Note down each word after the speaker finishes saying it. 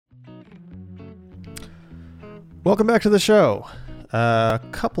Welcome back to the show. A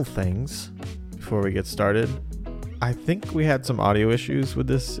couple things before we get started. I think we had some audio issues with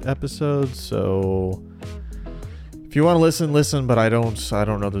this episode, so if you want to listen, but I don't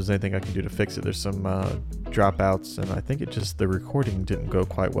know if there's anything I can do to fix it. There's some dropouts, and I think the recording didn't go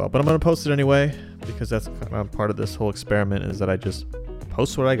quite well, but I'm going to post it anyway, because that's kind of part of this whole experiment, is that I just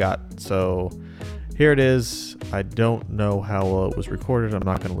post what I got. So here it is. I don't know how well it was recorded. I'm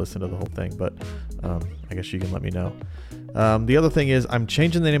not going to listen to the whole thing, but I guess you can let me know. The other thing is I'm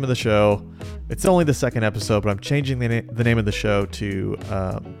changing the name of the show. It's only the second episode, but I'm changing the name of the show to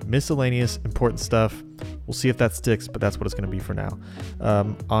Miscellaneous Important Stuff. We'll see if that sticks, but that's what it's going to be for now.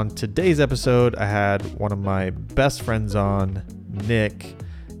 On today's episode, I had one of my best friends on, Nick,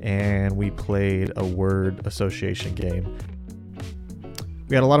 and we played a word association game.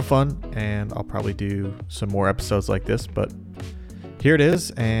 We had a lot of fun, and I'll probably do some more episodes like this, but here it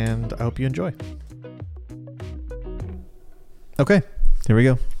is, and I hope you enjoy. Okay, here we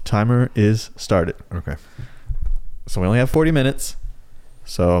go. Timer is started. Okay. So we only have 40 minutes.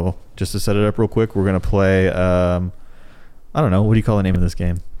 So just to set it up real quick, we're going to play, I don't know, what do you call the name of this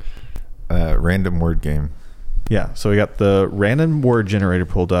game? Random word game. Yeah, so we got the random word generator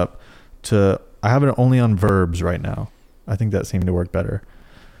pulled up. I have it only on verbs right now. I think that seemed to work better.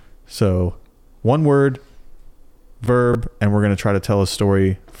 So one word, verb, and we're going to try to tell a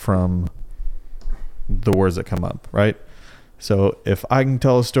story from the words that come up, right? So if I can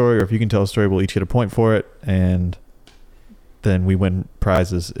tell a story, or if you can tell a story, we'll each get a point for it, and then we win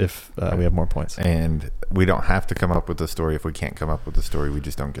prizes if we have more points. And we don't have to come up with a story. If we can't come up with a story, we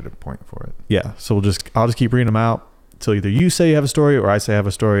just don't get a point for it. Yeah, so I'll just keep reading them out till either you say you have a story or I say I have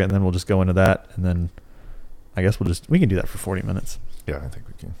a story, and then we'll just go into that, and then I guess we can do that for 40 minutes. Yeah, I think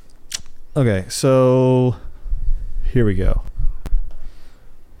we can. Okay, so here we go.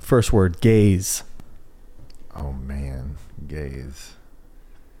 First word, gaze. Oh, man. Gaze.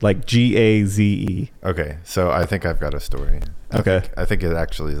 Like G-A-Z-E. Okay, so I think I've got a story. Okay. I think it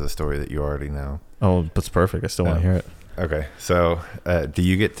actually is a story that you already know. Oh, that's perfect. I still want to hear it. Okay, so do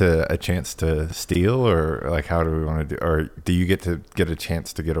you get a chance to steal, or like how do we want to do, or do you get a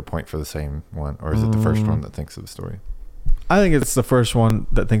chance to get a point for the same one, or is it the first one that thinks of the story? I think it's the first one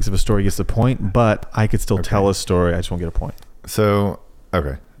that thinks of a story gets the point, but I could still tell a story. I just won't get a point. So,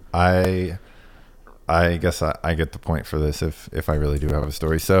 okay. I guess I get the point for this if I really do have a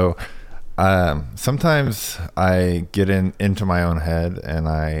story. So sometimes I get into my own head, and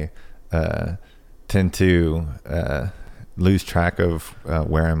I tend to lose track of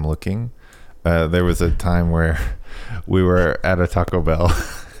where I'm looking. There was a time where we were at a Taco Bell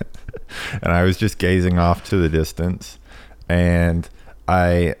and I was just gazing off to the distance, and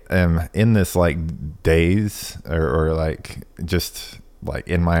I am in this like daze or like just like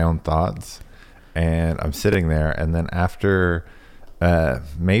in my own thoughts. And I'm sitting there, and then after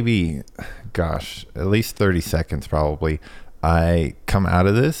maybe, at least 30 seconds probably, I come out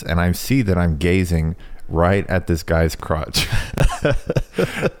of this, and I see that I'm gazing right at this guy's crotch.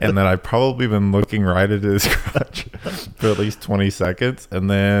 And then I've probably been looking right at his crotch for at least 20 seconds. And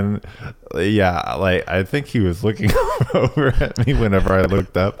then, yeah, like I think he was looking over at me whenever I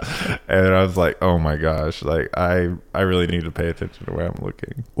looked up. And I was like, oh my gosh, like I really need to pay attention to where I'm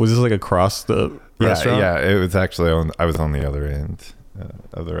looking. Was this like across the restaurant? Yeah, it was actually I was on the other end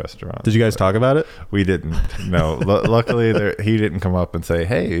of the restaurant. Did you guys talk about it? We didn't. No. Luckily, he didn't come up and say,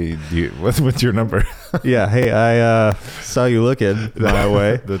 "Hey, what's your number?" Yeah. Hey, I saw you looking my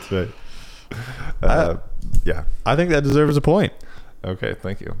way. That's right. Yeah. I think that deserves a point. Okay.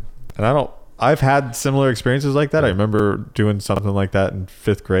 Thank you. And I've had similar experiences like that. I remember doing something like that in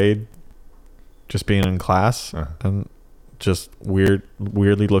 5th grade, just being in class and just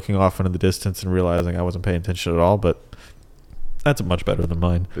weirdly looking off into the distance and realizing I wasn't paying attention at all, but that's much better than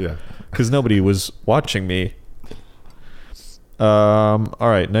mine. Yeah. Because nobody was watching me. All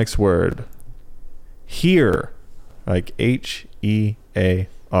right, next word. Hear. Like H-E-A-R.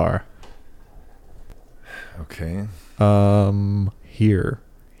 Okay.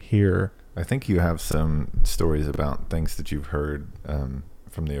 Hear. I think you have some stories about things that you've heard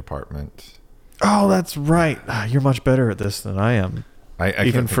from the apartment. Oh, that's right. You're much better at this than I am.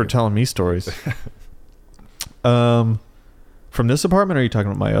 Even for telling me stories. From this apartment, or are you talking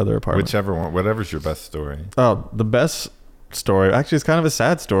about my other apartment? Whichever one, whatever's your best story. Oh, the best story. Actually, it's kind of a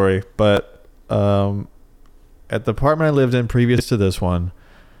sad story, but at the apartment I lived in previous to this one,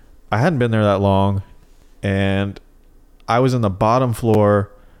 I hadn't been there that long, and I was in the bottom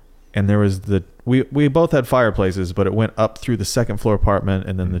floor, and there was we both had fireplaces, but it went up through the second floor apartment,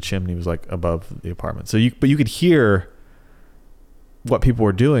 and then the chimney was like above the apartment. So you could hear what people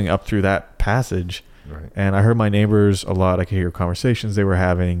were doing up through that passage. Right. And I heard my neighbors a lot. I could hear conversations they were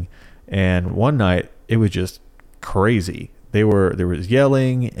having. And one night it was just crazy. There was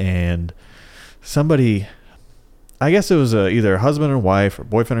yelling, and somebody, I guess it was either a husband and wife or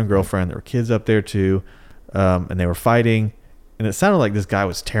boyfriend and girlfriend. There were kids up there too. And they were fighting, and it sounded like this guy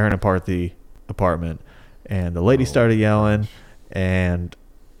was tearing apart the apartment, and the lady started yelling, and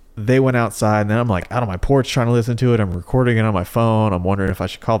they went outside, and then I'm like out on my porch trying to listen to it. I'm recording it on my phone. I'm wondering if I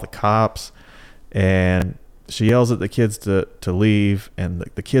should call the cops, and she yells at the kids to leave, and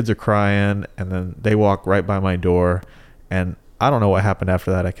the kids are crying, and then they walk right by my door, and I don't know what happened after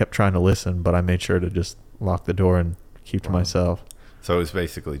that. I kept trying to listen, but I made sure to just lock the door and keep to myself. So it was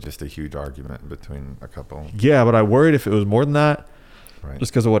basically just a huge argument between a couple. Yeah, but I worried if it was more than that, Right.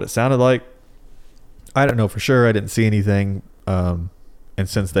 just because of what it sounded like. I don't know for sure. I didn't see anything. And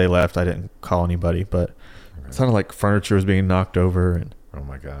since they left, I didn't call anybody, but it sounded like furniture was being knocked over. And Oh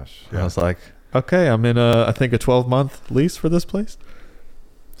my gosh. I was like, okay, I'm in I think a 12-month lease for this place.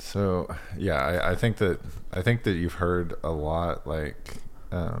 So yeah, I think that you've heard a lot, like,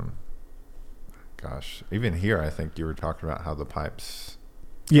 gosh, even here, I think you were talking about how the pipes.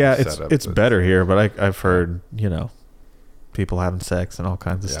 Yeah, set up it's that- better here, but I've heard, people having sex and all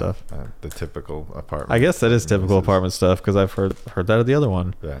kinds of stuff. The typical apartment. I guess that is typical This apartment stuff, because I've heard that at the other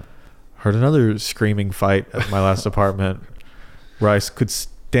one. Yeah. Heard another screaming fight at my last apartment where I could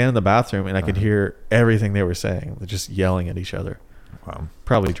stand in the bathroom and I could hear everything they were saying. They're just yelling at each other. Wow.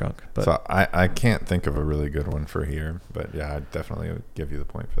 Probably drunk. But So I can't think of a really good one for here, but yeah, I'd definitely give you the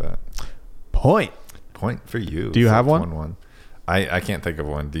point for that. point. Point for you. Do you have one? 1-1. I can't think of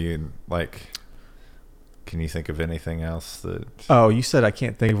one. Do you, like, can you think of anything else that? Oh, you said I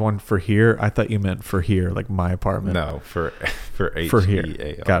can't think of one for here. I thought you meant for here, like my apartment. No, for H-E-A-R. For here.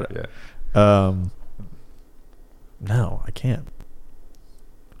 Got it. Yeah. No, I can't.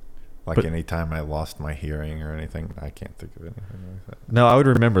 Like But- anytime I lost my hearing or anything, I can't think of anything like that. No, I would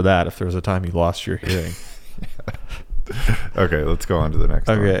remember that if there was a time you lost your hearing. Okay, let's go on to the next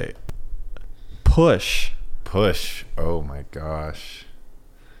one. Okay. Push. Push. Oh my gosh.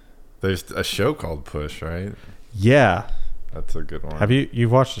 There's a show called Push, right? Yeah. That's a good one. Have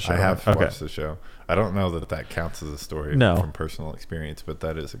you've watched the show? I have Okay. watched the show. I don't know that counts as a story No. from personal experience, but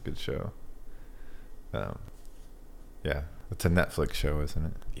that is a good show. Yeah, it's a Netflix show, isn't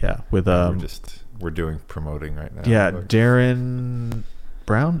it? Yeah, with We're doing promoting right now. yeah, Like, Darren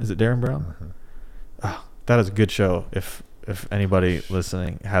Brown. Is it Darren Brown? uh-huh. Oh, that is a good show. If anybody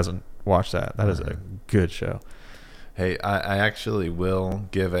listening hasn't watched that, that is a good show. Hey, I actually will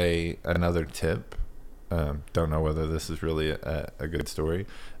give another tip. Don't know whether this is really a good story,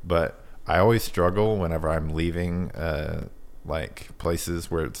 but I always struggle whenever I'm leaving like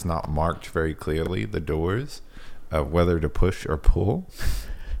places where it's not marked very clearly, the doors, of whether to push or pull.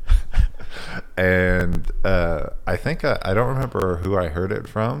 And I think I don't remember who I heard it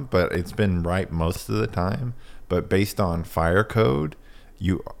from, but it's been right most of the time. But based on fire code,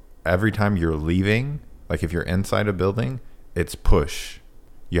 every time you're leaving, like if you're inside a building, it's push.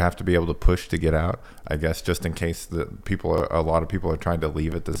 You have to be able to push to get out. I guess just in case a lot of people are trying to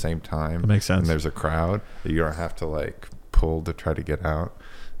leave at the same time. That makes sense. And there's a crowd, you don't have to like pull to try to get out.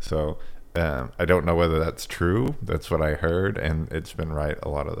 So I don't know whether that's true. That's what I heard, and it's been right a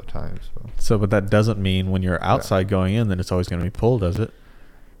lot of the times. So, but that doesn't mean when you're outside going in, then it's always going to be pulled, does it?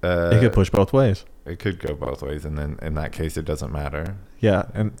 It could push both ways. It could go both ways, and then in that case, it doesn't matter. Yeah,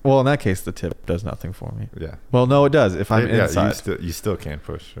 and well, in that case, the tip does nothing for me. Yeah. Well, no, it does if I'm inside. You still can't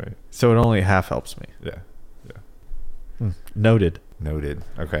push, right? So it only half helps me. Yeah. Noted. Noted.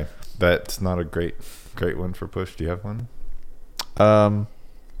 Okay, that's not a great one for push. Do you have one?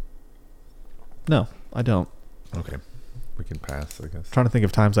 No, I don't. Okay, we can pass, I guess. Trying to think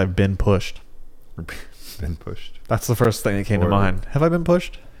of times I've been pushed. Been pushed. That's the first thing that came to Or- mind. Have I been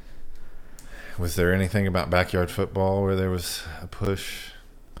pushed? Was there anything about backyard football where there was a push?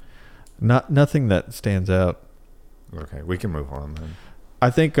 Nothing that stands out. Okay, we can move on then. I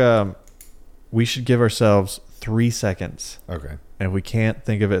think we should give ourselves 3 seconds, Okay, and if we can't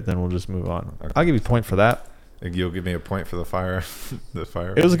think of it, then we'll just move on. Okay. I'll give you a point for that. you'll give me a point for the fire. The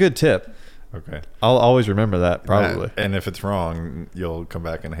fire. It was a good tip. Okay. I'll always remember that, probably. And if it's wrong, you'll come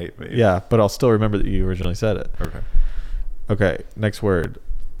back and hate me. Yeah, but I'll still remember that you originally said it. Okay. Okay, next word.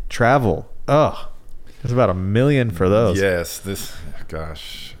 Travel. Ugh. There's about 1 million for those. Yes.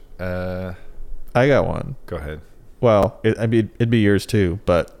 Gosh. I got one. Go ahead. Well, it'd be yours too,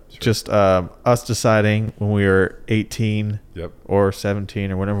 but Sure. just us deciding when we were 18 Yep. or 17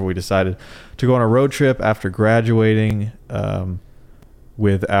 or whenever we decided to go on a road trip after graduating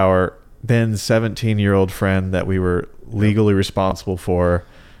with our then 17-year-old friend that we were legally responsible for.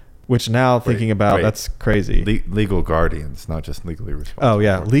 which now thinking about, that's crazy. Legal guardians, not just legally responsible. Oh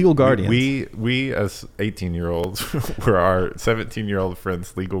yeah, legal guardians. We as 18-year-olds were our 17-year-old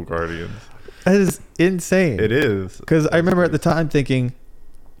friends' legal guardians. That is insane. It is, because I remember at the time thinking,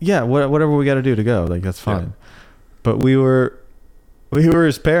 yeah, whatever we got to do to go, like that's fine. Yeah. But we were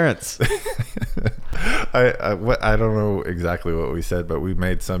his parents. I don't know exactly what we said, but we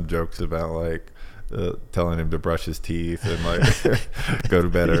made some jokes about like telling him to brush his teeth and like go to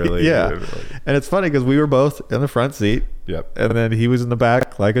bed early. Yeah, and it's funny because we were both in the front seat. Yep. And then he was in the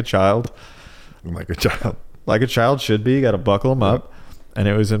back like a child. Like a child should be. Got to buckle him up. And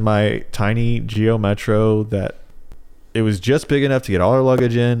it was in my tiny Geo Metro that it was just big enough to get all our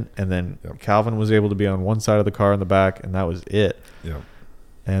luggage in, and then Calvin was able to be on one side of the car in the back, and that was it. Yeah.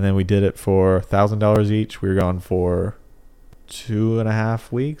 And then we did it for $1,000 each. We were gone for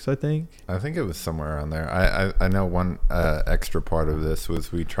 2.5 weeks, I think. I think it was somewhere around there. I know one extra part of this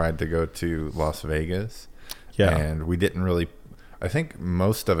was we tried to go to Las Vegas. Yeah. And we didn't really, I think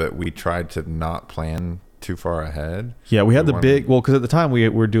most of it we tried to not plan too far ahead. Yeah, we had because at the time we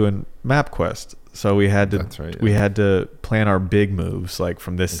were doing MapQuest. So we had to we had to plan our big moves, like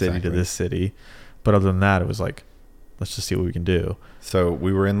from this city to this city. But other than that, it was like, let's just see what we can do. So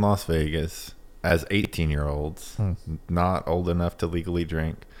we were in Las Vegas as 18-year-olds, not old enough to legally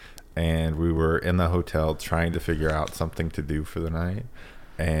drink. And we were in the hotel trying to figure out something to do for the night.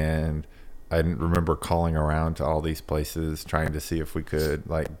 And I remember calling around to all these places trying to see if we could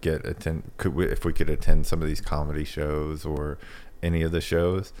like if we could attend some of these comedy shows or any of the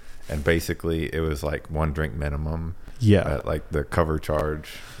shows. And basically it was like 1 drink minimum. Yeah. Like the cover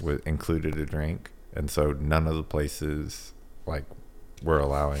charge included a drink. And so none of the places like were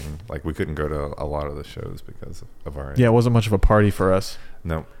allowing, like we couldn't go to a lot of the shows because of our age. Yeah, it wasn't much of a party for us.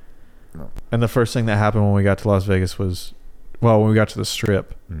 No. And the first thing that happened when we got to Las Vegas was, when we got to the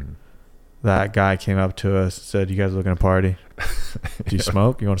Strip, that guy came up to us and said, "You guys looking to party? Do you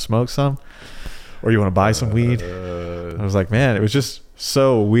smoke? You want to smoke some? Or you want to buy some weed?" I was like, man, it was just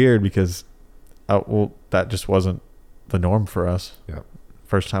so weird because that just wasn't the norm for us. Yep.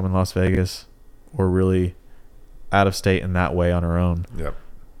 First time in Las Vegas, or really out of state in that way on our own. Yep.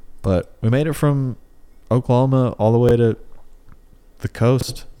 But we made it from Oklahoma all the way to the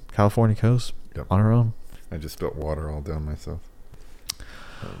coast, California coast, on our own. I just spilled water all down myself.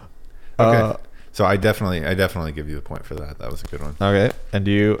 Okay. So I definitely give you the point for that. That was a good one. Okay. And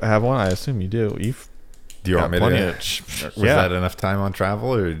do you have one? I assume you do. Do you want me to? Was that enough time on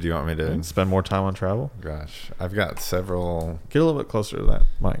travel, or do you want me to spend more time on travel? Gosh, I've got several. Get a little bit closer to that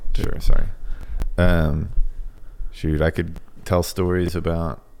mic, too. Sure. Sorry. Shoot, I could tell stories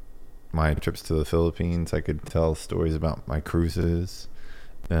about my trips to the Philippines. I could tell stories about my cruises.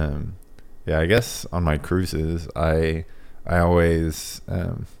 Yeah, I guess on my cruises, I always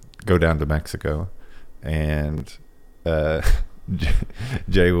go down to Mexico, and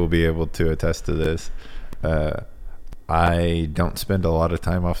Jay will be able to attest to this. I don't spend a lot of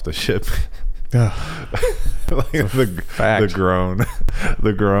time off the ship. Like the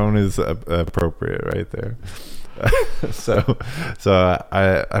groan is appropriate right there. so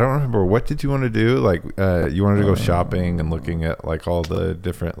I don't remember, what did you want to do? Like you wanted to go shopping and looking at like all the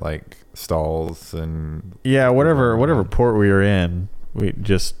different like stalls and whatever port we were in, we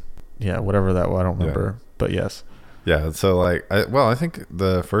just whatever that was, I don't remember, but yes. Yeah, so like I think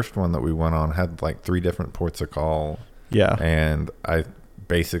the first one that we went on had like 3 different ports of call. Yeah. And I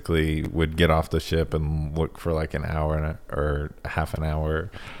basically would get off the ship and look for like an hour or half an hour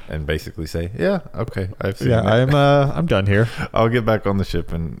and basically say, yeah, okay, I've seen it. I'm done here. I'll get back on the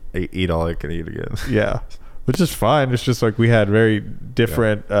ship and eat all I can eat again. Yeah, which is fine. It's just like we had very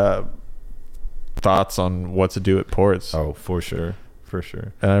different thoughts on what to do at ports. Oh, for sure.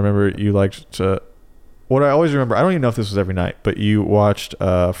 And I remember you liked to, what I always remember, I don't even know if this was every night, but you watched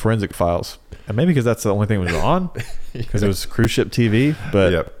Forensic Files. And maybe because that's the only thing that was on, because it was cruise ship TV.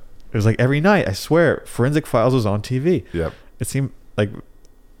 But it was like every night, I swear, Forensic Files was on TV. Yep. It seemed like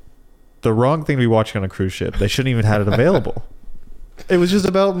the wrong thing to be watching on a cruise ship. They shouldn't even had it available. It was just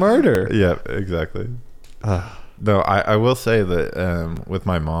about murder. Yeah, exactly. No, I will say that with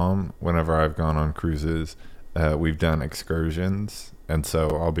my mom, whenever I've gone on cruises, we've done excursions. And so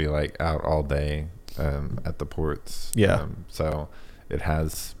I'll be like out all day at the ports. Yeah. So it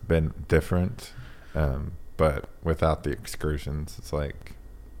has been different, but without the excursions, it's like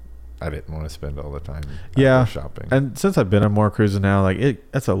I didn't want to spend all the time shopping. And since I've been on more cruises now, like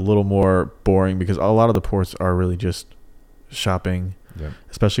that's a little more boring because a lot of the ports are really just shopping,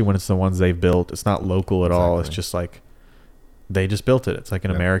 especially when it's the ones they've built. It's not local at all. It's just like they just built it. It's like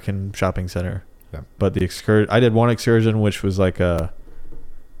an American shopping center. But the I did one excursion which was like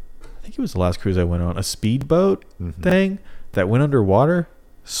think it was the last cruise I went on, a speedboat Mhm. thing that went underwater,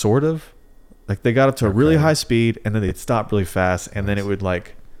 sort of. Like they got up to a really Okay. high speed and then they'd stop really fast and then it would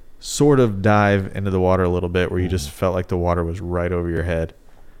like sort of dive into the water a little bit where you just Ooh. felt like the water was right over your head.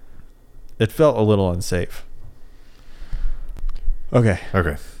 It felt a little unsafe. Okay.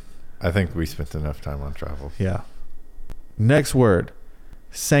 Okay. I think we spent enough time on travel. Yeah. Next word.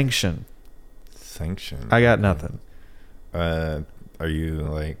 Sanction. Sanction. I got nothing. Are you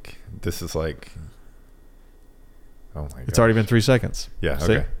like, this is like, oh my god. It's already been 3 seconds. Yeah,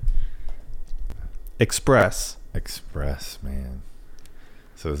 See? okay. Express. Express, man.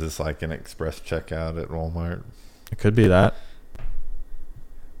 So is this like an express checkout at Walmart? It could be that.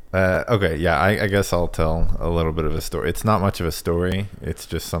 Okay, yeah, I guess I'll tell a little bit of a story. It's not much of a story. It's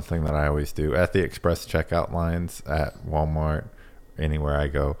just something that I always do. At the express checkout lines at Walmart, anywhere I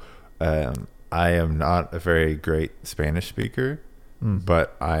go, I am not a very great Spanish speaker,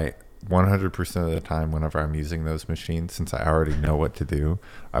 but I 100% of the time whenever I'm using those machines, since I already know what to do,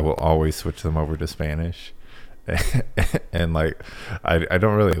 I will always switch them over to Spanish. And like I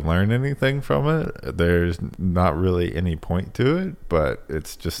don't really learn anything from it. There's not really any point to it, but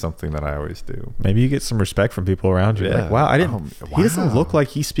it's just something that I always do. Maybe you get some respect from people around you. Yeah. Like, wow, I didn't. He doesn't Wow. look like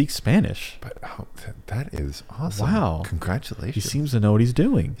he speaks Spanish. But that is awesome. Wow. Congratulations. He seems to know what he's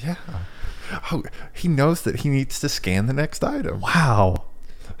doing. Yeah. Oh, he knows that he needs to scan the next item. Wow.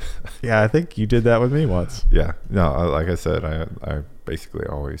 Yeah, I think you did that with me once. Yeah. No, like I said, I basically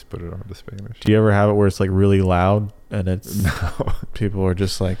always put it on to Spanish. Do you ever have it where it's like really loud and it's No. people are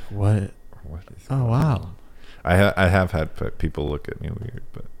just like, what? What is Oh, going wow. on? I have had people look at me weird,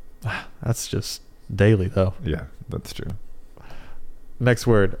 but That's just daily though. yeah, that's true. Next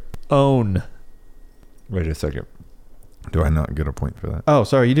word. Own. Wait a second. Do I not get a point for that? Oh,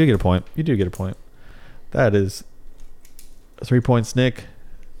 sorry. You do get a point. You do get a point. That is 3 points, Nick.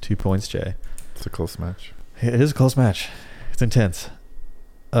 2 points, Jay. It's a close match. It is a close match. It's intense.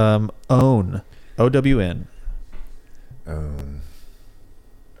 Own. OWN.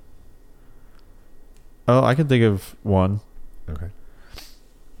 Oh, I can think of one. Okay.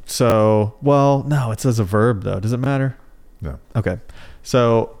 So, well, no, it says a verb though. Does it matter? No. Okay.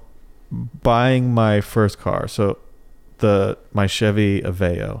 So, buying my first car. So, my Chevy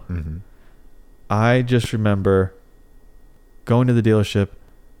Aveo. Mm-hmm. I just remember going to the dealership.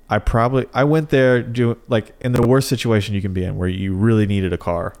 I went there like in the worst situation you can be in where you really needed a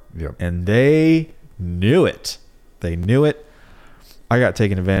car. Yep. And they knew it. They knew it. I got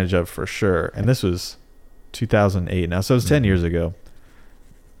taken advantage of for sure. And this was 2008 now. So it was 10 years ago.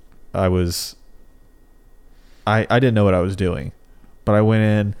 I didn't know what I was doing. But I went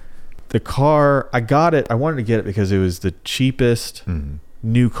in. The car, I got it. I wanted to get it because it was the cheapest Mm-hmm.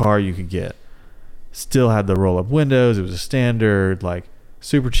 new car you could get. Still had the roll-up windows. It was a standard, like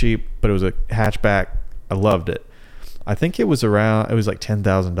super cheap, but it was a hatchback. I loved it. I think it was like $10,000,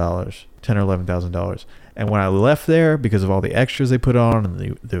 $10,000 or $11,000. And when I left there, because of all the extras they put on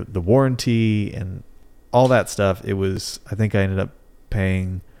and the warranty and all that stuff, I think I ended up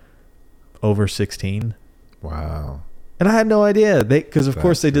paying over 16. Wow. And I had no idea. Because of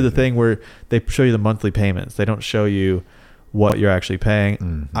course they did the That's thing where they show you the monthly payments. They don't show you what you're actually paying.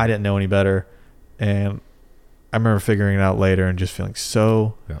 Mm-hmm. I didn't know any better. And I remember figuring it out later and just feeling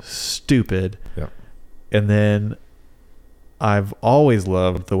so stupid. Yep. And then I've always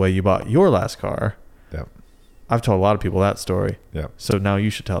loved the way you bought your last car. Yep. I've told a lot of people that story. Yep. So now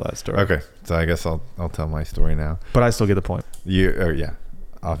you should tell that story. Okay. So I guess I'll tell my story now. But I still get the point. Yeah,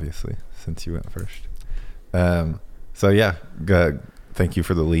 obviously, since you went first. So yeah, thank you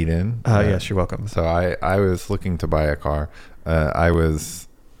for the lead in. Yes, you're welcome. So I was looking to buy a car. I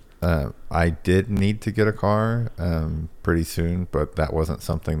did need to get a car pretty soon, but that wasn't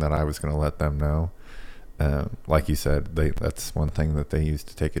something that I was going to let them know. Like you said, that's one thing that they use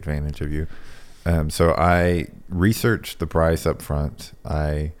to take advantage of you. So I researched the price up front.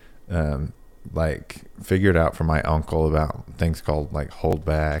 I figured out from my uncle about things called like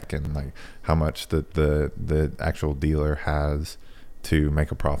holdback and like how much the actual dealer has to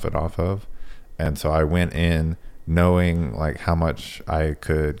make a profit off of. And so I went in knowing like how much I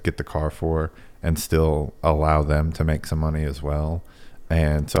could get the car for and still allow them to make some money as well.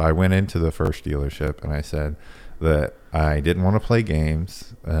 And so I went into the first dealership and I said that I didn't want to play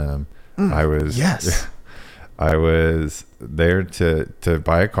games. I was there to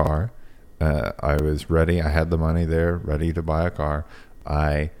buy a car. I was ready. I had the money there, ready to buy a car.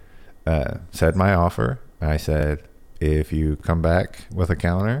 I said my offer. I said, if you come back with a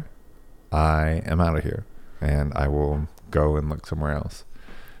counter, I am out of here and I will go and look somewhere else.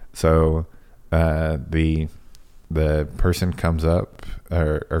 So the the person comes up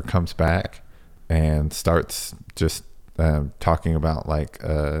or comes back and starts just talking about like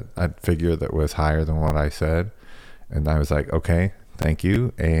a figure that was higher than what I said. And I was like, okay, thank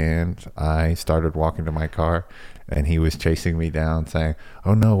you. And I started walking to my car, and he was chasing me down saying,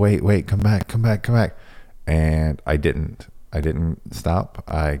 oh no, wait, come back. And I didn't stop.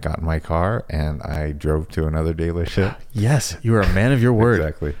 I got in my car and I drove to another dealership. Yes, you are a man of your word.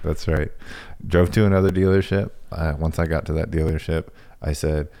 Exactly. That's right. Drove to another dealership. Once I got to that dealership, I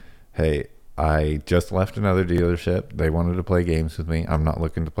said, hey, I just left another dealership. They wanted to play games with me. I'm not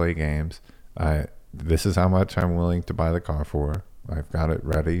looking to play games. This is how much I'm willing to buy the car for. I've got it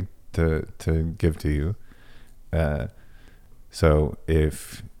ready to give to you. So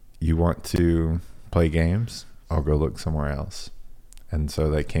if you want to play games, I'll go look somewhere else. And so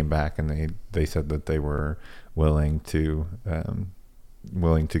they came back and they said that they were willing to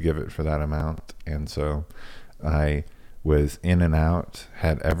give it for that amount. And so I was in and out,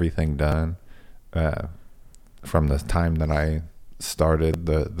 had everything done from the time that I started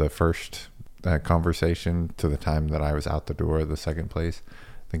the first conversation to the time that I was out the door of the second place.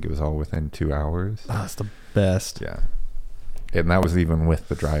 I think it was all within 2 hours. Oh, that's the best. Yeah. And that was even with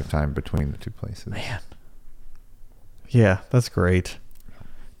the drive time between the two places. Man. Yeah, that's great.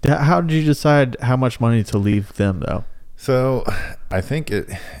 How did you decide how much money to leave them, though? So I think it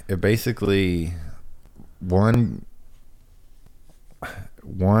basically, one,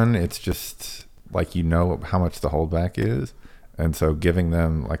 it's just like, you know how much the holdback is. And so giving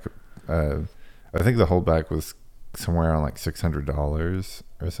them like, I think the holdback was somewhere around like $600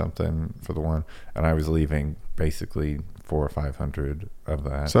 or something for the one. And I was leaving basically $400 or $500 of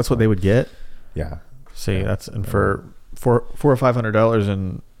that. So that's what they would get? Yeah. See, yeah. that's, and for $400 or $500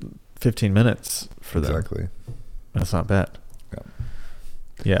 in 15 minutes for them. Exactly. That's not bad. Yeah.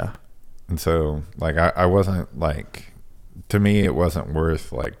 Yeah. And so like, I wasn't like, to me, it wasn't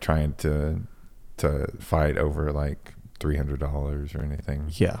worth like trying to fight over like $300 or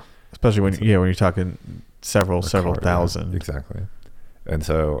anything. Yeah. Especially when you're talking several thousand. Exactly. And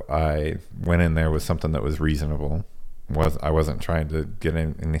so I went in there with something that was reasonable. I wasn't trying to get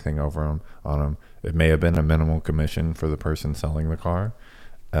anything over on them. It may have been a minimal commission for the person selling the car,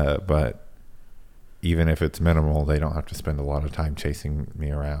 but even if it's minimal, they don't have to spend a lot of time chasing me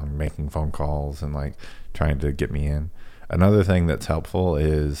around, making phone calls and like trying to get me in. Another thing that's helpful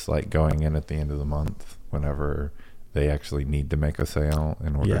is like going in at the end of the month whenever they actually need to make a sale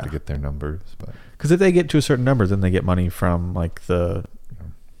in order to get their numbers. But because if they get to a certain number, then they get money from like the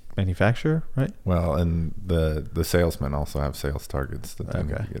manufacturer, right? Well, and the salesmen also have sales targets that they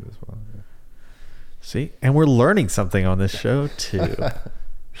need to get as well. Yeah. See, and we're learning something on this show too.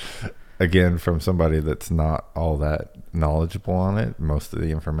 Again, from somebody that's not all that knowledgeable on it. Most of the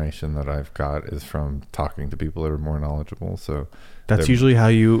information that I've got is from talking to people that are more knowledgeable. So that's usually how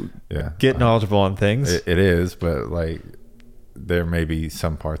you get knowledgeable on things. It is, but like there may be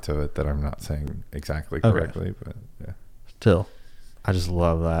some parts of it that I'm not saying exactly correctly. But yeah, still, I just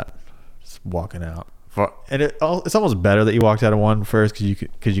love that. Just walking out, and it's almost better that you walked out of one first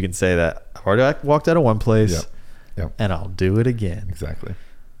because you can say that I've already walked out of one place, and I'll do it again. Exactly.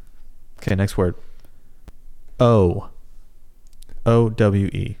 Okay, next word. O.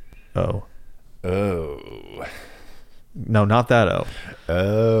 O-W-E. O. Oh. No, not that O.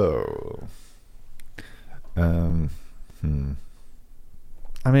 Oh.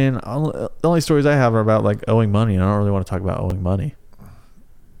 I mean, the only stories I have are about like owing money, and I don't really want to talk about owing money.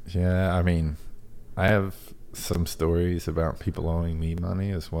 Yeah, I mean, I have some stories about people owing me money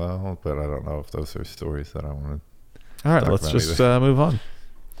as well, but I don't know if those are stories that I want to. All right, let's just move on.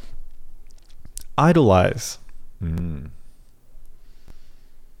 Idolize. I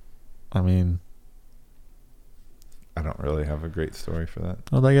mean, I don't really have a great story for that.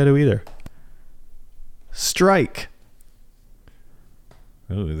 I don't think I do either. Strike.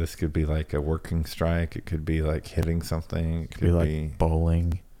 Ooh, this could be like a working strike. It could be like hitting something. It could be like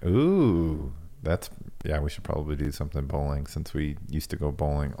bowling. Ooh, we should probably do something bowling since we used to go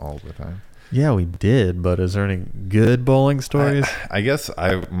bowling all the time. Yeah, we did, but is there any good bowling stories? I guess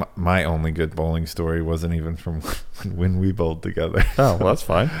my only good bowling story wasn't even from when we bowled together. Oh, well, that's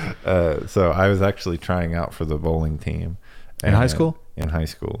fine. So I was actually trying out for the bowling team. In high school? In high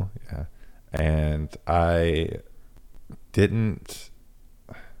school, yeah. And I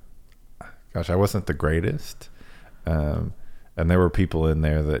wasn't the greatest. And there were people in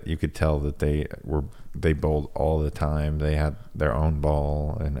there that you could tell that they bowled all the time. They had their own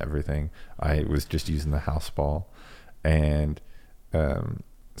ball and everything. I was just using the house ball. And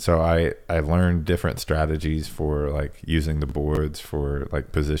so I learned different strategies for like using the boards for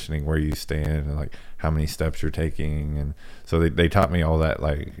like positioning where you stand and like how many steps you're taking. And so they taught me all that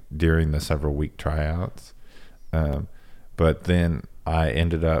like during the several week tryouts. But then I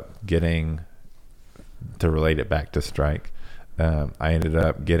ended up getting, to relate it back to strike, I ended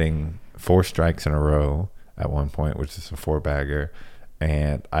up getting 4 strikes in a row at one point, which is a 4-bagger.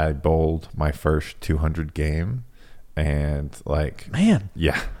 And I bowled my first 200 game. And like, Man.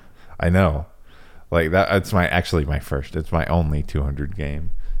 Yeah, I know. Like that, it's my first. It's my only 200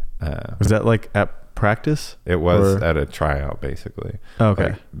 game. Was that like at practice? It was at a tryout, basically.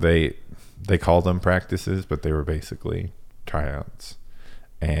 Okay. Like they called them practices, but they were basically tryouts.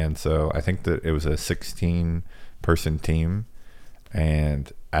 And so I think that it was a 16-person team,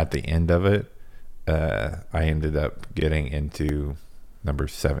 and at the end of it, I ended up getting into number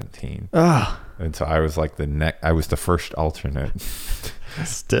 17. Ah. And so I was like I was the first alternate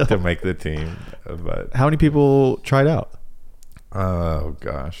Still to make the team. But how many people tried out? oh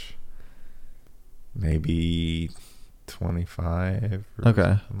gosh, maybe 25 or Okay.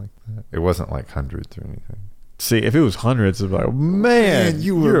 something like that. It wasn't like hundreds or anything. See, if it was hundreds, it's like, man,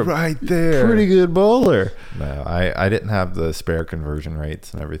 you're right there. pretty good bowler. No, I didn't have the spare conversion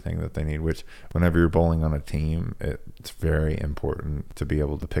rates and everything that they need, which whenever you're bowling on a team, it's very important to be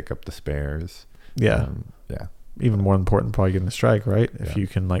able to pick up the spares. Yeah. Yeah. Even more important, probably getting the strike, right? If Yeah. you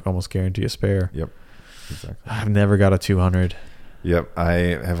can like almost guarantee a spare. Yep. Exactly. I've never got a 200. Yep. I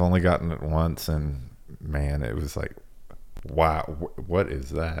have only gotten it once, and man, it was like, wow, what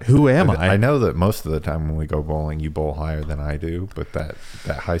is that? Who am I? I know that most of the time when we go bowling, you bowl higher than I do, but that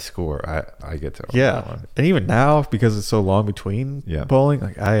high score, I get to. Yeah. And even now, because it's so long between bowling,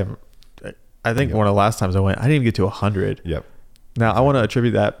 like I think one of the last times I went, I didn't even get to 100. Yep. Now, I want to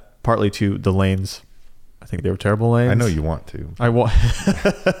attribute that partly to the lanes. I think they were terrible lanes. I know you want to. I want.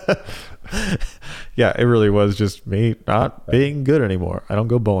 Yeah, it really was just me not being good anymore. I don't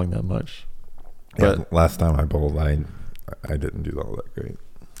go bowling that much. Yeah, But last time I bowled, I didn't do all that great.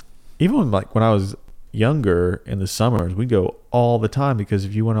 even like when I was younger in the summers, we'd go all the time because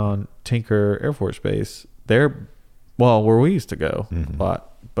if you went on Tinker Air Force Base, where we used to go a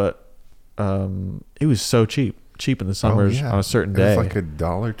lot, but it was so cheap in the summers on a certain day. It was like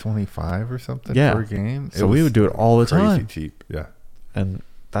 $1.25 or something for a game. So we would do it all the time. Crazy cheap. Yeah. And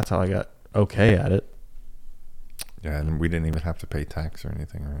that's how I got okay at it. Yeah, and we didn't even have to pay tax or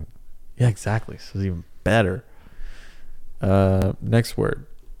anything, right? Yeah, exactly. So it's even better. Next word.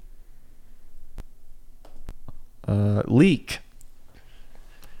 Leak.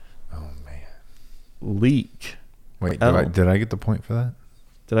 Oh man. Leak. Wait, did I get the point for that?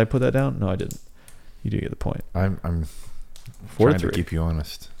 Did I put that down? No, I didn't. You do get the point. I'm 4-3. trying to keep you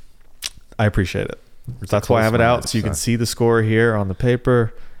honest. I appreciate it. That's why I have it out, so you can see the score here on the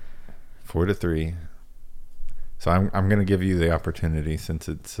paper. 4-3. So I'm going to give you the opportunity since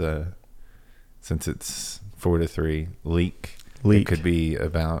it's 4-3. Leak. It could be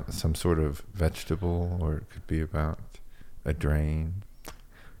about some sort of vegetable, or it could be about a drain.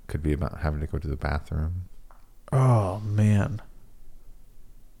 Could be about having to go to the bathroom. Oh man.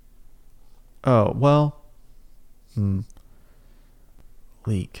 Oh well.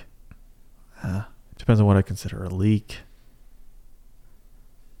 Leak. Depends on what I consider a leak.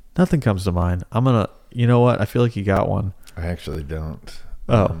 Nothing comes to mind. You know what? I feel like you got one. I actually don't.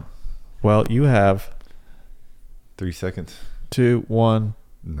 Oh. Well, you have 3 seconds. 2, 1.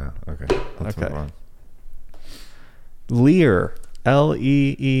 No. Okay. Let's Okay. move on. Leer.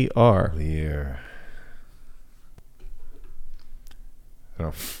 Leer. Leer. I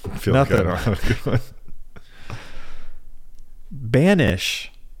don't feel Nothing. like I don't have a good one.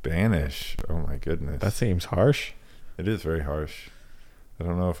 Banish. Banish. Oh my goodness. That seems harsh. It is very harsh. I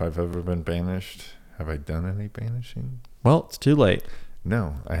don't know if I've ever been banished. Have I done any banishing? Well, it's too late.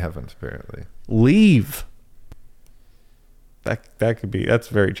 No, I haven't, apparently. Leave. That could be. That's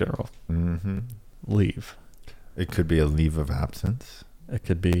very general. Mm-hmm. Leave. It could be a leave of absence. It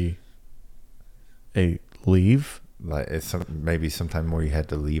could be a leave. Like it's maybe sometime where you had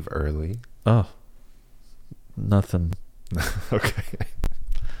to leave early. Oh, nothing. Okay.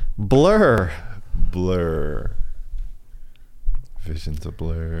 Blur. Blur. Vision's a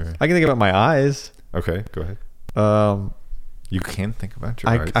blur. I can think about my eyes. Okay, go ahead. You can think about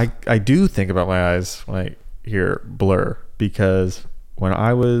your eyes. I do think about my eyes when I hear blur, because when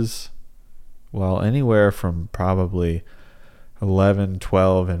I was, anywhere from probably 11,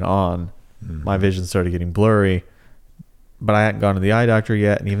 12 and on, my vision started getting blurry, but I hadn't gone to the eye doctor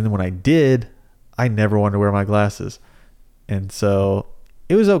yet. And even when I did, I never wanted to wear my glasses. And so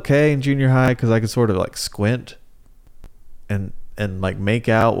it was okay in junior high because I could sort of like squint and and like make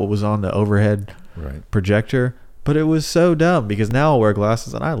out what was on the overhead Right. projector. But it was so dumb because now I'll wear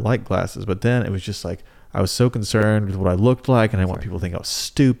glasses and I like glasses. But then it was just like I was so concerned with what I looked like, and I didn't want people to think I was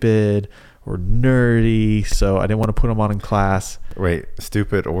stupid or nerdy. So I didn't want to put them on in class. Wait,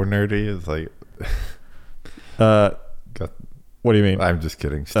 stupid or nerdy is like. Got, What do you mean? I'm just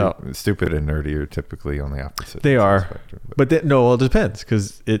kidding. Stupid and nerdy are typically on the opposite. They are. Spectrum, But no, well, it depends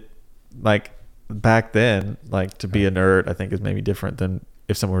because it like back then, like to be a nerd, I think is maybe different than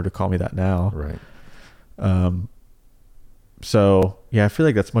if someone were to call me that now. right. So yeah, I feel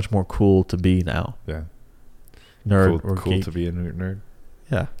like that's much more cool to be now. Yeah. Nerd Cool, or cool geek. to be a nerd.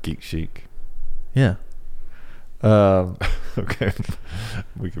 Yeah. Geek chic. Yeah. Okay.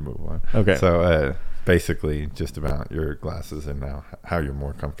 We can move on. Okay. So basically just about your glasses and now how you're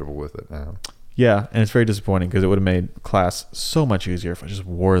more comfortable with it now. Yeah, and it's very disappointing because it would have made class so much easier if I just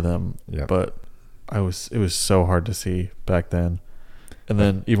wore them. Yeah. But it was so hard to see back then. And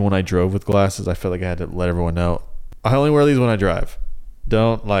then even when I drove with glasses, I felt like I had to let everyone know, I only wear these when I drive.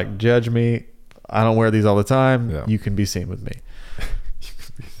 Don't like judge me. I don't wear these all the time. Yeah. You can be seen with me.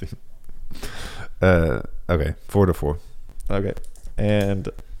 Okay, 4 to 4. Okay. And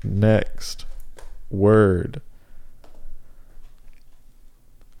next word.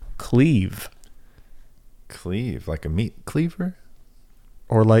 Cleave. Cleave, like a meat cleaver?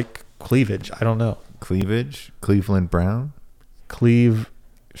 Or like cleavage. I don't know. Cleavage? Cleveland Brown? Cleave.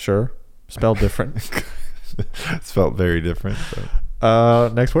 Sure. Spelled different. Spelled very different.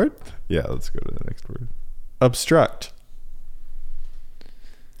 But Next word. yeah, let's go to the next word. Obstruct.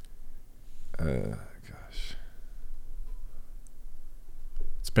 Gosh.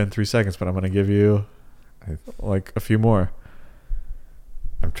 It's been 3 seconds, but I'm going to give you like a few more.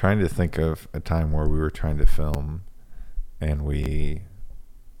 I'm trying to think of a time where we were trying to film and we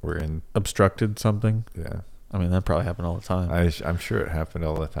were in. Obstructed something. Yeah. I mean, that probably happened all the time. I'm sure it happened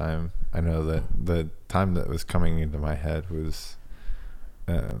all the time. I know that the time that was coming into my head was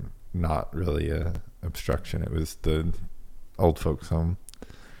not really a obstruction. It was the old folks home.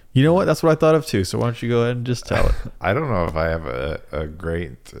 You know what? That's what I thought of too. So why don't you go ahead and just tell it? I don't know if I have a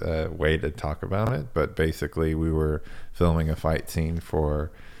great way to talk about it, but basically we were filming a fight scene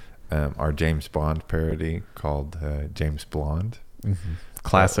for our James Bond parody called James Blonde. Mm-hmm.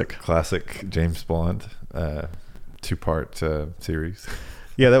 Classic. Classic James Blonde 2-part series.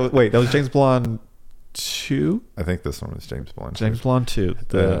 Yeah, that was James Blonde 2? I think this one was James Blonde. James Blonde 2.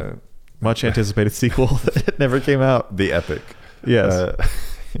 The much anticipated sequel that never came out. The epic. Yes.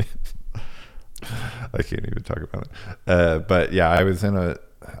 I can't even talk about it. But yeah, I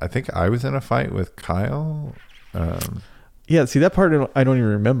think I was in a fight with Kyle. Yeah, see that part I don't even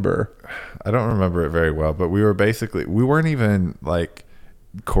remember. I don't remember it very well, but we weren't even like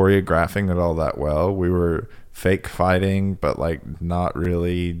choreographing it all that well. We were fake fighting, but like not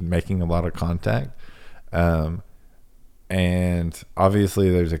really making a lot of contact. And obviously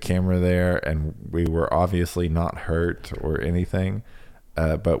there's a camera there and we were obviously not hurt or anything.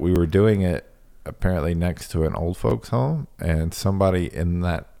 But we were doing it apparently next to an old folks home, and somebody in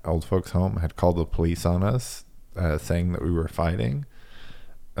that old folks home had called the police on us, saying that we were fighting.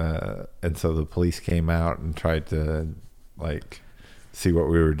 And so the police came out and tried to like see what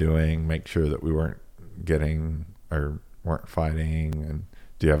we were doing, make sure that we weren't fighting. And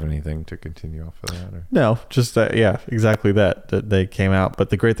do you have anything to continue off of that? Or? No, just yeah, exactly that they came out.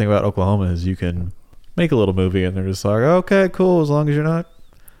 But the great thing about Oklahoma is you can make a little movie and they're just like, okay, cool, as long as you're not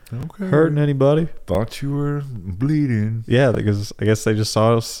hurting anybody. Thought you were bleeding. Yeah, because I guess they just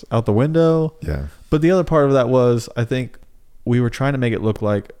saw us out the window. Yeah. But the other part of that was, I think we were trying to make it look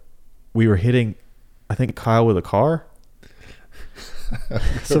like we were hitting, I think, Kyle with a car.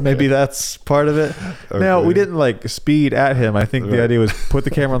 So maybe that's part of it. Okay. Now, we didn't like speed at him. I think the idea was put the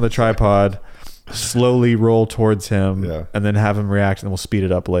camera on the tripod, slowly roll towards him, and then have him react, and then we'll speed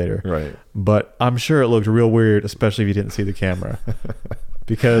it up later. Right. But I'm sure it looked real weird, especially if you didn't see the camera.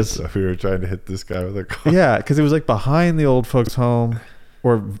 Because so we were trying to hit this guy with a car. Yeah, because it was like behind the old folks' home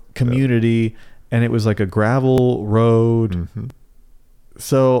or community, and it was like a gravel road. Mm-hmm.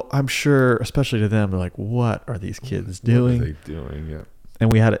 So I'm sure, especially to them, they're like, "What are these kids doing?" What are they doing? Yeah.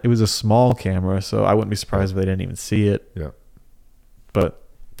 And it was a small camera, so I wouldn't be surprised if they didn't even see it. Yeah. But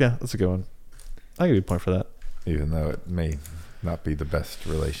yeah, that's a good one. I'll give you a point for that. Even though it may not be the best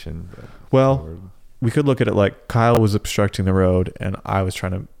relation. But well, we could look at it like Kyle was obstructing the road and I was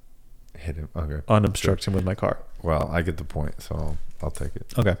trying to hit him. Okay. Unobstruct him with my car. Well, I get the point, so I'll take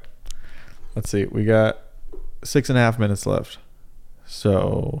it. Okay. Let's see. We got 6.5 minutes left.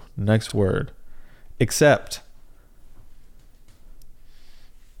 So next word. Accept.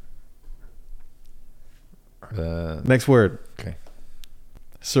 Next Next word. Okay.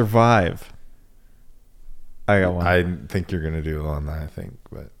 Survive. I got one. I think you're gonna do on that. I think,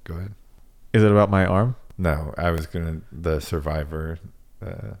 but go ahead. Is it about my arm? No, I was gonna the Survivor.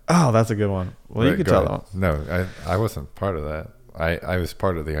 Oh, that's a good one. Well, you could tell that one. No, I wasn't part of that. I was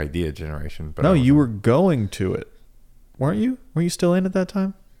part of the idea generation. But no, you were going to it, weren't you? Were you still in at that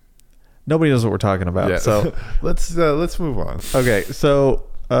time? Nobody knows what we're talking about. Yeah. So let's move on. okay. So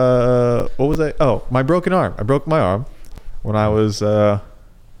what was I? Oh, my broken arm. I broke my arm when I was 11,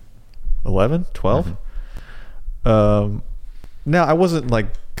 12. Mm-hmm. Now I wasn't like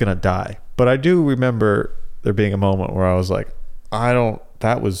gonna die, but I do remember there being a moment where I was like,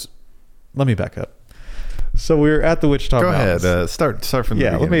 let me back up. So we were at the Wichita Mountains. Go ahead. Start from the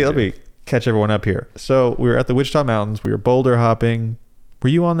beginning. Let me catch everyone up here. So we were at the Wichita Mountains. We were boulder hopping. Were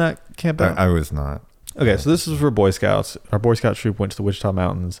you on that camp out? I was not. Okay, so this is for Boy Scouts. Our Boy Scout troop went to the Wichita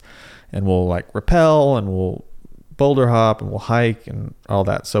Mountains, and we'll like rappel and we'll boulder hop and we'll hike and all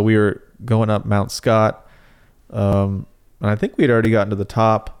that. So we were going up Mount Scott, and I think we'd already gotten to the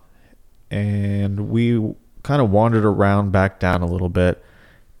top, and we kind of wandered around back down a little bit.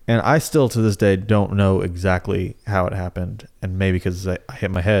 And I still to this day don't know exactly how it happened, and maybe because I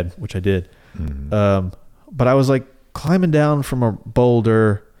hit my head, which I did. Mm-hmm. But I was like climbing down from a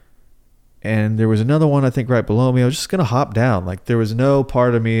boulder, and there was another one I think right below me. I was just gonna hop down. Like there was no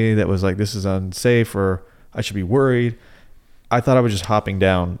part of me that was like this is unsafe or I should be worried. I thought I was just hopping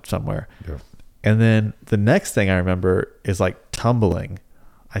down somewhere. Yeah. And then the next thing I remember is like tumbling.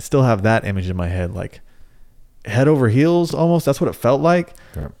 I still have that image in my head, like head over heels almost. That's what it felt like.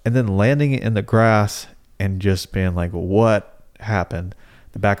 Yeah. And then landing in the grass and just being like, what happened?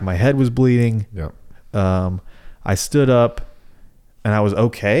 The back of my head was bleeding. Yeah. I stood up and I was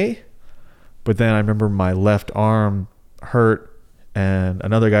okay. But then I remember my left arm hurt, and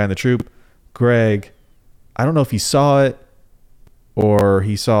another guy in the troop, Greg, I don't know if he saw it or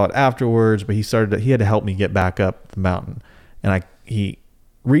he saw it afterwards, but he had to help me get back up the mountain. And he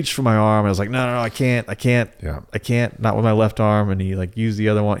reached for my arm and I was like, no, I can't, Yeah. I can't, not with my left arm. And he like used the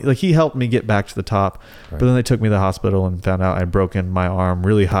other one. Like he helped me get back to the top, Right. but then they took me to the hospital and found out I'd broken my arm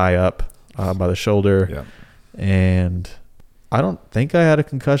really high up by the shoulder. Yeah. And I don't think I had a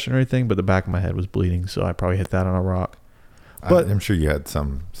concussion or anything, but the back of my head was bleeding. So I probably hit that on a rock. But I'm sure you had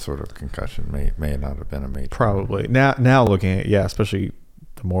some sort of concussion. May not have been a major. probably now looking at it, yeah, especially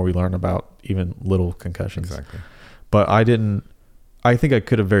the more we learn about even little concussions. Exactly. But I think I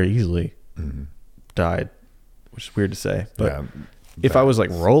could have very easily Mm-hmm. died, which is weird to say. But Yeah, if I was like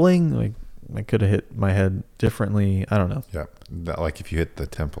rolling, like I could have hit my head differently. I don't know. Yeah, like if you hit the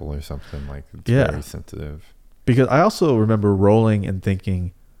temple or something, like it's Yeah. very sensitive. Because I also remember rolling and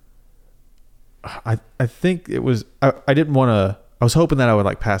thinking, I think it was, I didn't want to, I was hoping that I would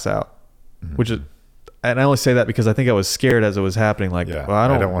like pass out, Mhm. which is, and I only say that because I think I was scared as it was happening. Like, Yeah, well, I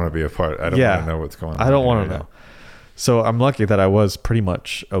don't want to be a part. I don't Yeah. want to know what's going on. I don't here want to right know. So I'm lucky that I was pretty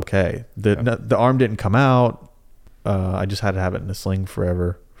much okay. The arm didn't come out. I just had to have it in a sling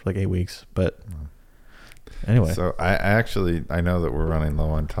forever for like 8 weeks. But anyway, So I know that we're running low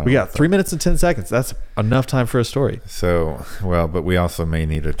on time. we got 3 minutes and 10 seconds. That's enough time for a story. So, but we also may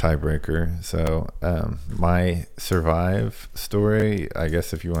need a tiebreaker. So, my survive story, I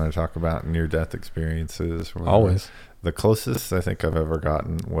guess if you want to talk about near-death experiences. Or whatever, Always. the closest I think I've ever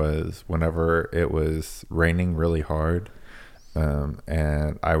gotten was whenever it was raining really hard.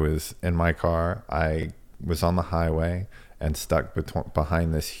 And I was in my car. I was on the highway and stuck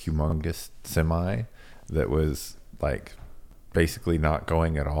behind this humongous semi that was like basically not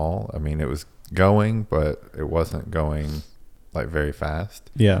going at all. I mean, it was going, but it wasn't going like very fast.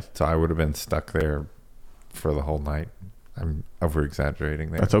 Yeah, So I would have been stuck there for the whole night. I'm over exaggerating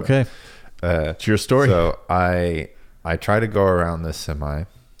there. that's but, okay. It's your story. So I try to go around this semi,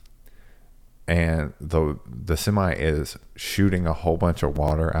 and the semi is shooting a whole bunch of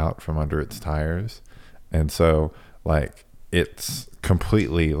water out from under its tires, and so like it's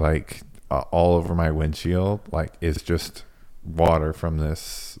completely like all over my windshield, like it's just water from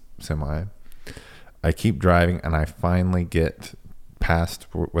this semi. I keep driving, and I finally get past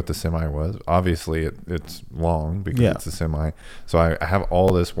what the semi was. Obviously, it's long because Yeah. it's a semi. So I have all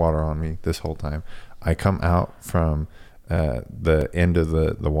this water on me this whole time. I come out from the end of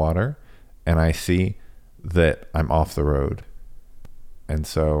the water, and I see that I'm off the road. And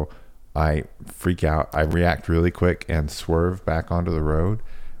so I freak out. I react really quick and swerve back onto the road.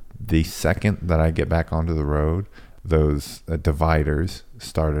 The second that I get back onto the road, those dividers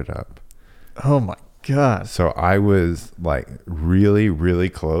started up. Oh my God. So I was like really, really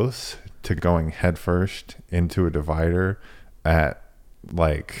close to going headfirst into a divider at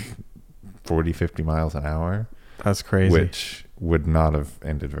like 40, 50 miles an hour, That's crazy. which would not have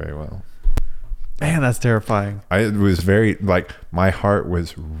ended very well. Man, that's terrifying. It was very, like, my heart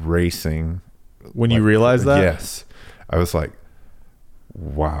was racing. When you realized that? Yes. I was like,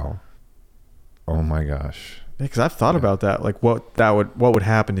 wow. Oh my gosh. Because I've thought about that. Like what would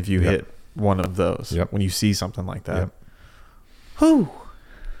happen if you hit one of those when you see something like that. Whew.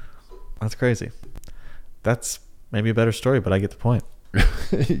 That's crazy. That's maybe a better story, but I get the point.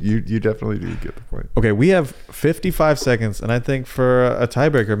 You definitely do get the point. Okay, we have 55 seconds, and I think for a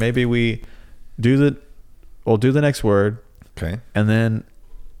tiebreaker, maybe we'll do the next word. Okay. And then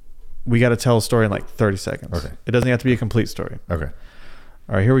we got to tell a story in like 30 seconds. Okay. It doesn't have to be a complete story. Okay.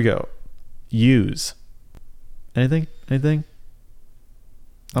 All right, here we go. Use. Anything? I'm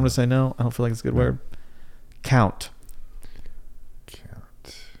going to say no. I don't feel like it's a good word. Count.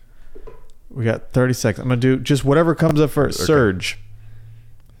 We got 30 seconds. I'm going to do just whatever comes up first. Okay. Surge.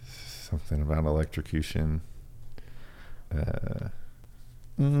 Something about electrocution. Does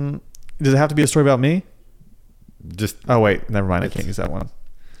it have to be a story about me? Just. Oh, wait. Never mind. I can't use that one.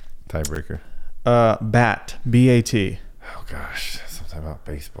 Tiebreaker. Bat. B-A-T. Oh, gosh. Something about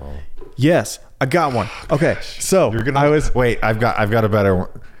baseball. Yes. I got one. Okay. So wait, I've got a better one.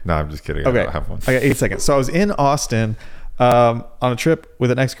 No, I'm just kidding. Okay. I don't have one. I got 8 seconds. So I was in Austin on a trip with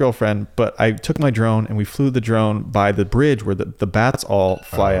an ex-girlfriend, but I took my drone and we flew the drone by the bridge where the bats all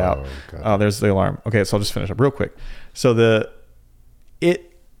fly out. There's the alarm. Okay, so I'll just finish up real quick. So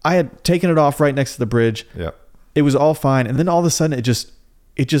I had taken it off right next to the bridge. Yep. It was all fine, and then all of a sudden it just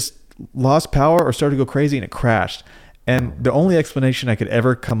lost power or started to go crazy and it crashed. And the only explanation I could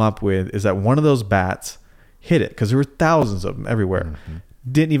ever come up with is that one of those bats hit it, because there were thousands of them everywhere. Mm-hmm.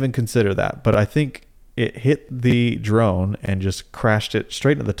 Didn't even consider that, but I think it hit the drone and just crashed it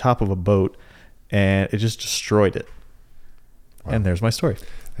straight into the top of a boat, and it just destroyed it. Wow. And there's my story.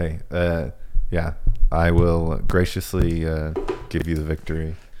 Hey, yeah, I will graciously give you the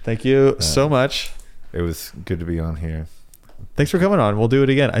victory. Thank you so much. It was good to be on here. Thanks for coming on. We'll do it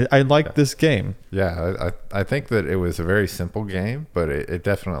again. I like this game. Yeah, I think that it was a very simple game, but it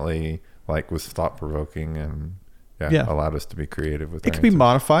definitely was thought provoking and allowed us to be creative with it. It could be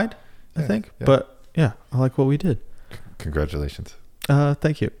modified, I think. Yeah. But yeah, I like what we did. Congratulations.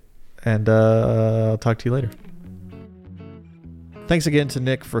 Thank you. And I'll talk to you later. Thanks again to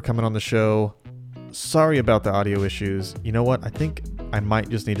Nick for coming on the show. Sorry about the audio issues. You know what? I think I might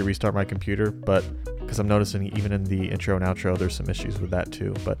just need to restart my computer, but because I'm noticing even in the intro and outro, there's some issues with that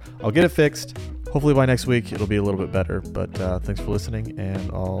too. But I'll get it fixed. Hopefully by next week, it'll be a little bit better. But thanks for listening,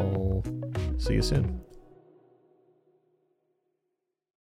 and I'll see you soon.